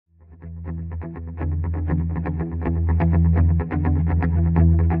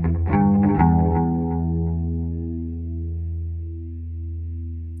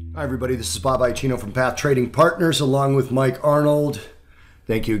Hi everybody, this is Bob Iacino from Path Trading Partners along with Mike Arnold.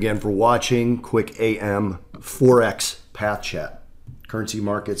 Thank you again for watching Quick AM Forex Path Chat. Currency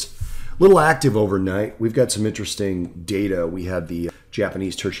markets a little active overnight. We've got some interesting data. We had the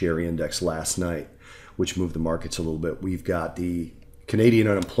Japanese tertiary index last night, which moved the markets a little bit. We've got the Canadian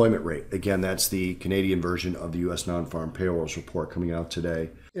unemployment rate. Again, that's the Canadian version of the U.S. non-farm payrolls report coming out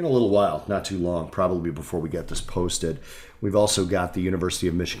today in a little while, not too long, probably before we get this posted. We've also got the University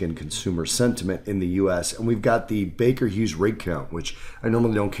of Michigan consumer sentiment in the U.S., and we've got the Baker Hughes rig count, which I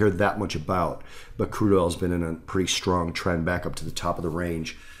normally don't care that much about, but crude oil has been in a pretty strong trend back up to the top of the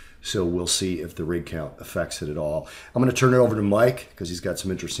range. So we'll see if the rig count affects it at all. I'm going to turn it over to Mike because he's got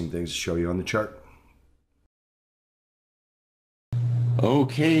some interesting things to show you on the chart.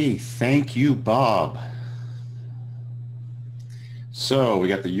 Okay, thank you, Bob. So we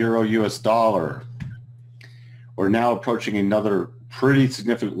got the euro US dollar. We're now approaching another pretty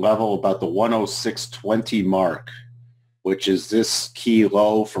significant level, about the 106.20 mark, which is this key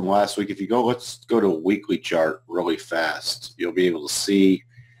low from last week. If you go, let's go to a weekly chart really fast. You'll be able to see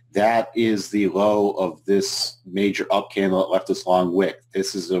that is the low of this major up candle that left this long wick.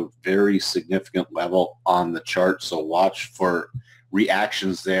 This is a very significant level on the chart, so watch for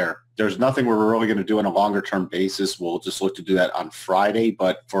reactions there. There's nothing we're really going to do on a longer term basis. We'll just look to do that on Friday,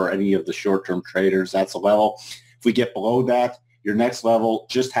 but for any of the short-term traders, that's a level. If we get below that, your next level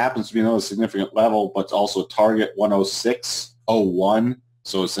just happens to be another significant level, but it's also target 106.01,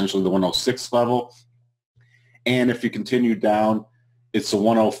 so essentially the 106 level. And if you continue down, it's a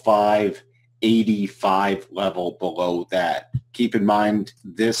 105.85 level below that. Keep in mind,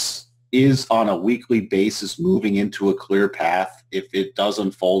 this is on a weekly basis moving into a clear path. If it does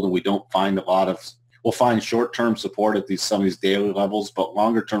unfold and we don't find a lot of, we'll find short-term support at some of these daily levels, but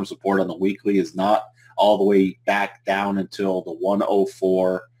longer-term support on the weekly is not all the way back down until the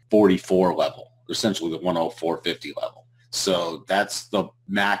 104.44 level, essentially the 104.50 level. So that's the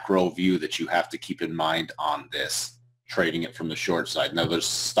macro view that you have to keep in mind on this, trading it from the short side. Now there's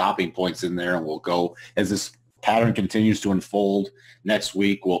stopping points in there, and we'll go as this pattern continues to unfold. Next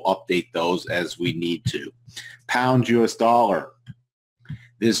week, we'll update those as we need to. Pound US dollar.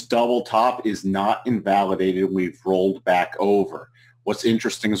 This double top is not invalidated. We've rolled back over. What's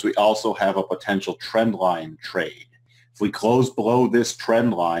interesting is we also have a potential trend line trade. If we close below this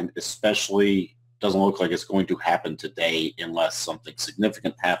trend line, especially doesn't look like it's going to happen today unless something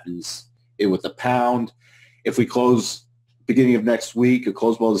significant happens with the pound. If we close beginning of next week, a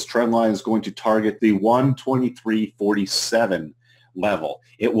close below this trend line is going to target the 123.47 level.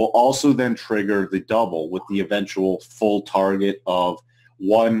 It will also then trigger the double with the eventual full target of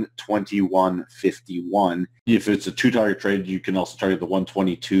 121.51. If it's a two-target trade, you can also target the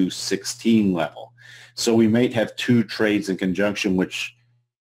 122.16 level. So we might have two trades in conjunction, which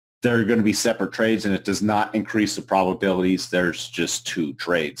they're going to be separate trades, and it does not increase the probabilities. There's just two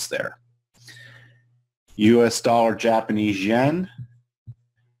trades there. US dollar, Japanese yen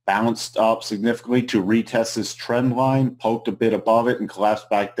bounced up significantly to retest this trend line, poked a bit above it and collapsed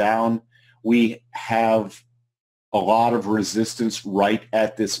back down. We have a lot of resistance right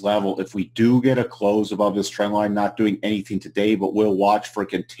at this level. If we do get a close above this trend line, not doing anything today, but we'll watch for a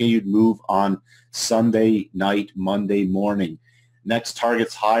continued move on Sunday night, Monday morning. Next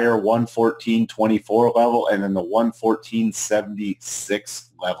target's higher, 114.24 level, and then the 114.76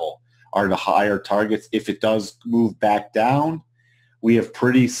 level are the higher targets. If it does move back down, we have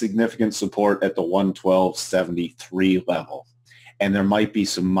pretty significant support at the 112.73 level. And there might be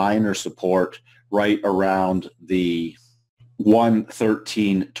some minor support right around the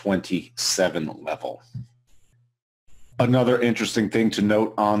 113.27 level. Another interesting thing to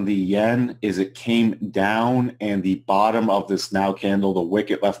note on the yen is it came down, and the bottom of this now candle, the wick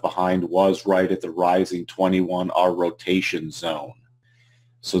it left behind, was right at the rising 21, our rotation zone.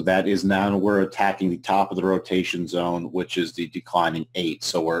 So that is now we're attacking the top of the rotation zone, which is the declining 8.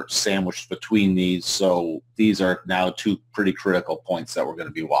 So we're sandwiched between these. So these are now two pretty critical points that we're going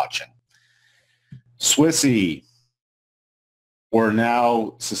to be watching. Swissy, we're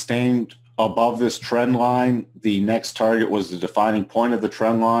now sustained above this trend line. The next target was the defining point of the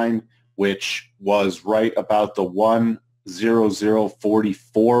trend line, which was right about the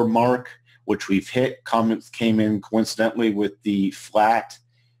 100.44 mark, which we've hit, came in coincidentally with the flat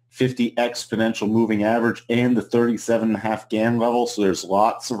 50 exponential moving average and the 37.5 GAN level. So there's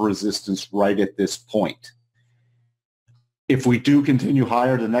lots of resistance right at this point. If we do continue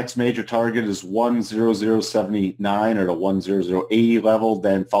higher, the next major target is 100.79 or the 100.80 level,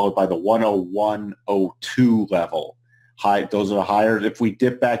 then followed by the 101.02 level. Those are the higher. If we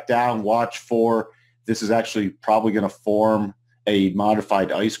dip back down, watch for, this is actually probably going to form a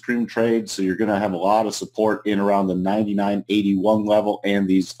modified ice cream trade. So you're going to have a lot of support in around the 99.81 level and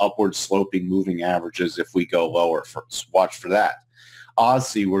these upward sloping moving averages if we go lower. Watch for that.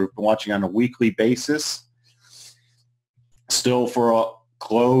 Aussie, we're watching on a weekly basis. Still for a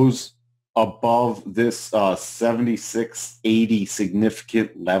close above this 76.80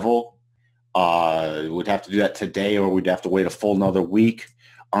 significant level. We'd have to do that today, or we'd have to wait a full another week.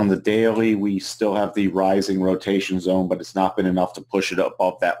 On the daily, we still have the rising rotation zone, but it's not been enough to push it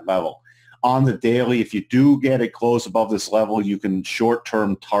above that level. On the daily, if you do get a close above this level, you can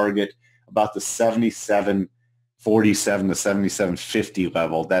short-term target about the 77.47 to 77.50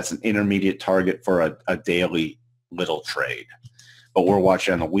 level. That's an intermediate target for a daily little trade. But we're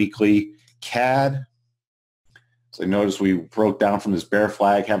watching on the weekly. CAD. So notice we broke down from this bear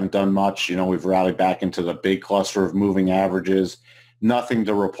flag, haven't done much. We've rallied back into the big cluster of moving averages. Nothing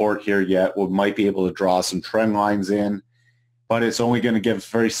to report here yet. We might be able to draw some trend lines in, but it's only going to give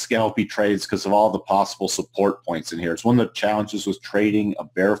very scalpy trades because of all the possible support points in here. It's one of the challenges with trading a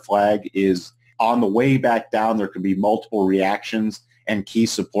bear flag is on the way back down, there can be multiple reactions and key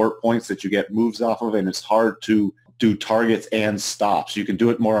support points that you get moves off of, and it's hard to do targets and stops. You can do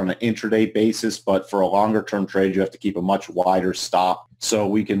it more on an intraday basis, but for a longer term trade, you have to keep a much wider stop. So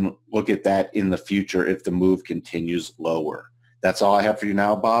we can look at that in the future if the move continues lower. That's all I have for you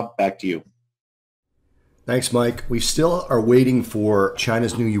now, Bob. Back to you. Thanks, Mike. We still are waiting for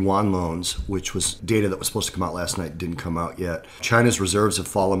China's new yuan loans, which was data that was supposed to come out last night, didn't come out yet. China's reserves have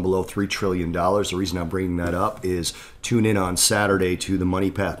fallen below $3 trillion. The reason I'm bringing that up is tune in on Saturday to the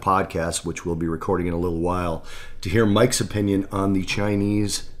Money Path podcast, which we'll be recording in a little while, to hear Mike's opinion on the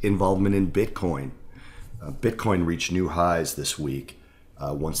Chinese involvement in Bitcoin. Bitcoin reached new highs this week.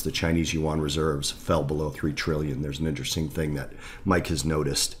 Once the Chinese yuan reserves fell below $3 trillion. There's an interesting thing that Mike has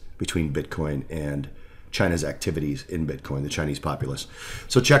noticed between Bitcoin and China's activities in Bitcoin, the Chinese populace.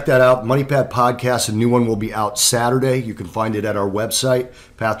 So check that out. MoneyPad Podcast, a new one will be out Saturday. You can find it at our website,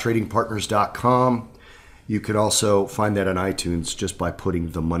 pathtradingpartners.com. You can also find that on iTunes just by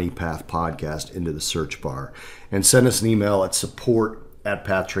putting the Money Path Podcast into the search bar. And send us an email at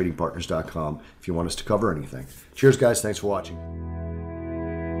support@pathtradingpartners.com if you want us to cover anything. Cheers, guys. Thanks for watching.